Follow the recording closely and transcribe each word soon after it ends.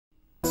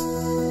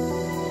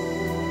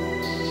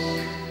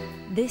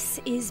This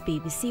is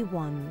BBC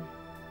One.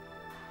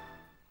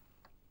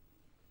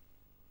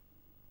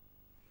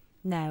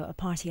 Now a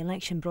party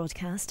election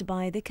broadcast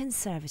by the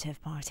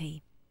Conservative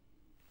Party.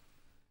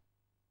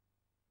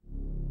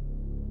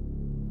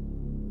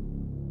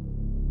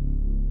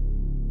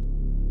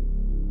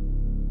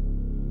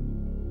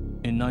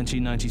 In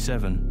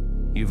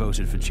 1997, you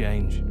voted for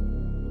change.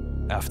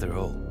 After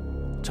all,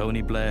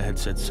 Tony Blair had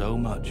said so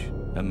much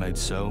and made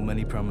so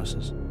many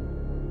promises.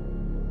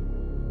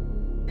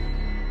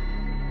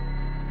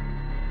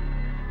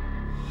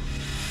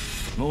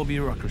 More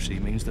bureaucracy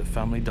means that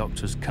family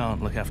doctors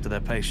can't look after their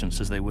patients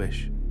as they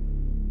wish.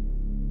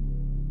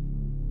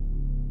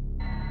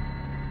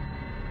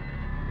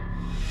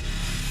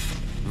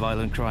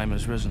 Violent crime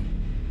has risen.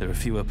 There are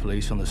fewer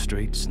police on the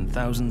streets, and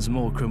thousands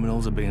more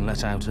criminals are being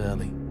let out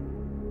early.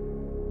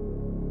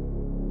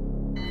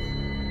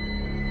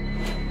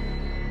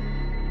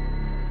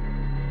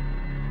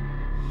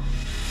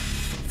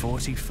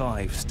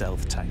 "45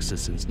 stealth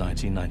taxes since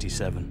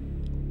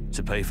 1997.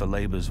 To pay for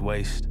Labour's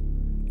waste,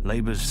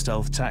 Labour's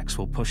stealth tax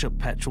will push up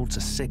petrol to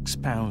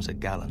 £6 a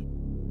gallon.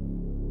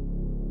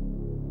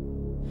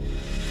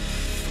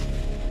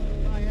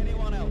 By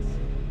anyone else,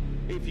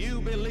 if you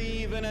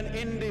believe in an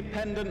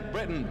independent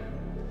Britain,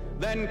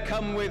 then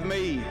come with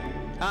me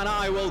and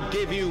I will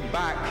give you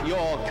back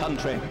your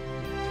country.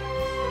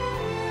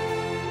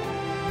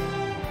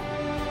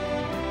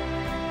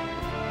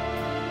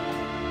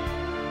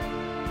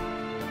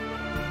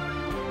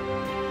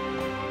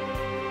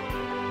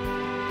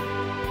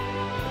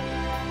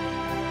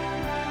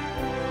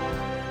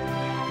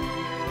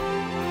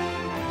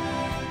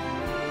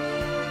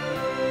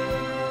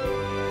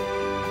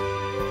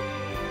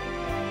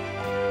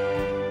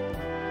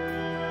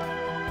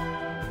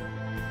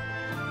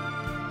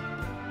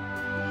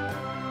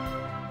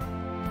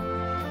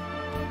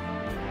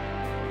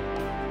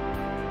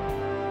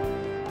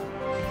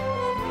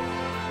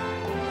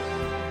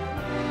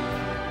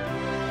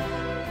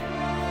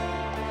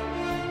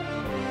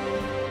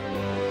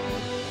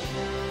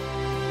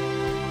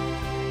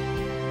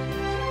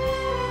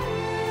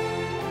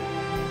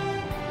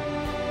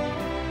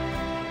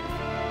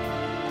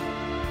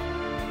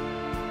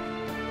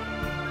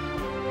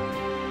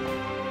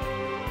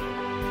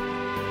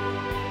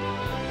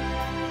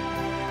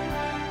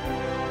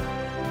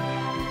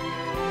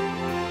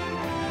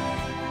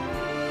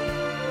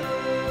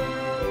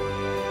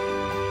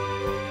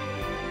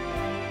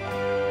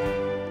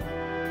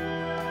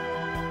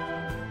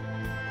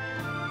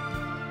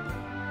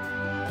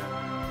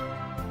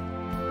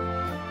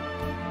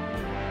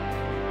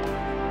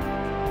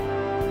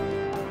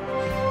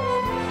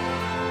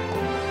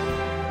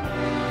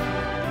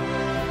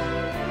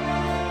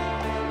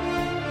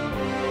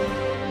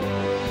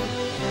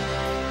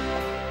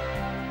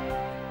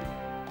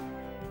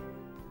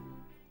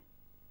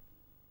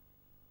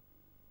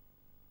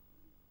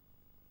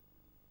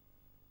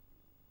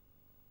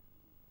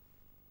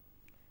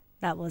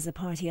 That was a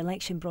party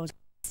election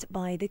broadcast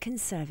by the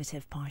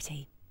Conservative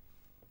Party.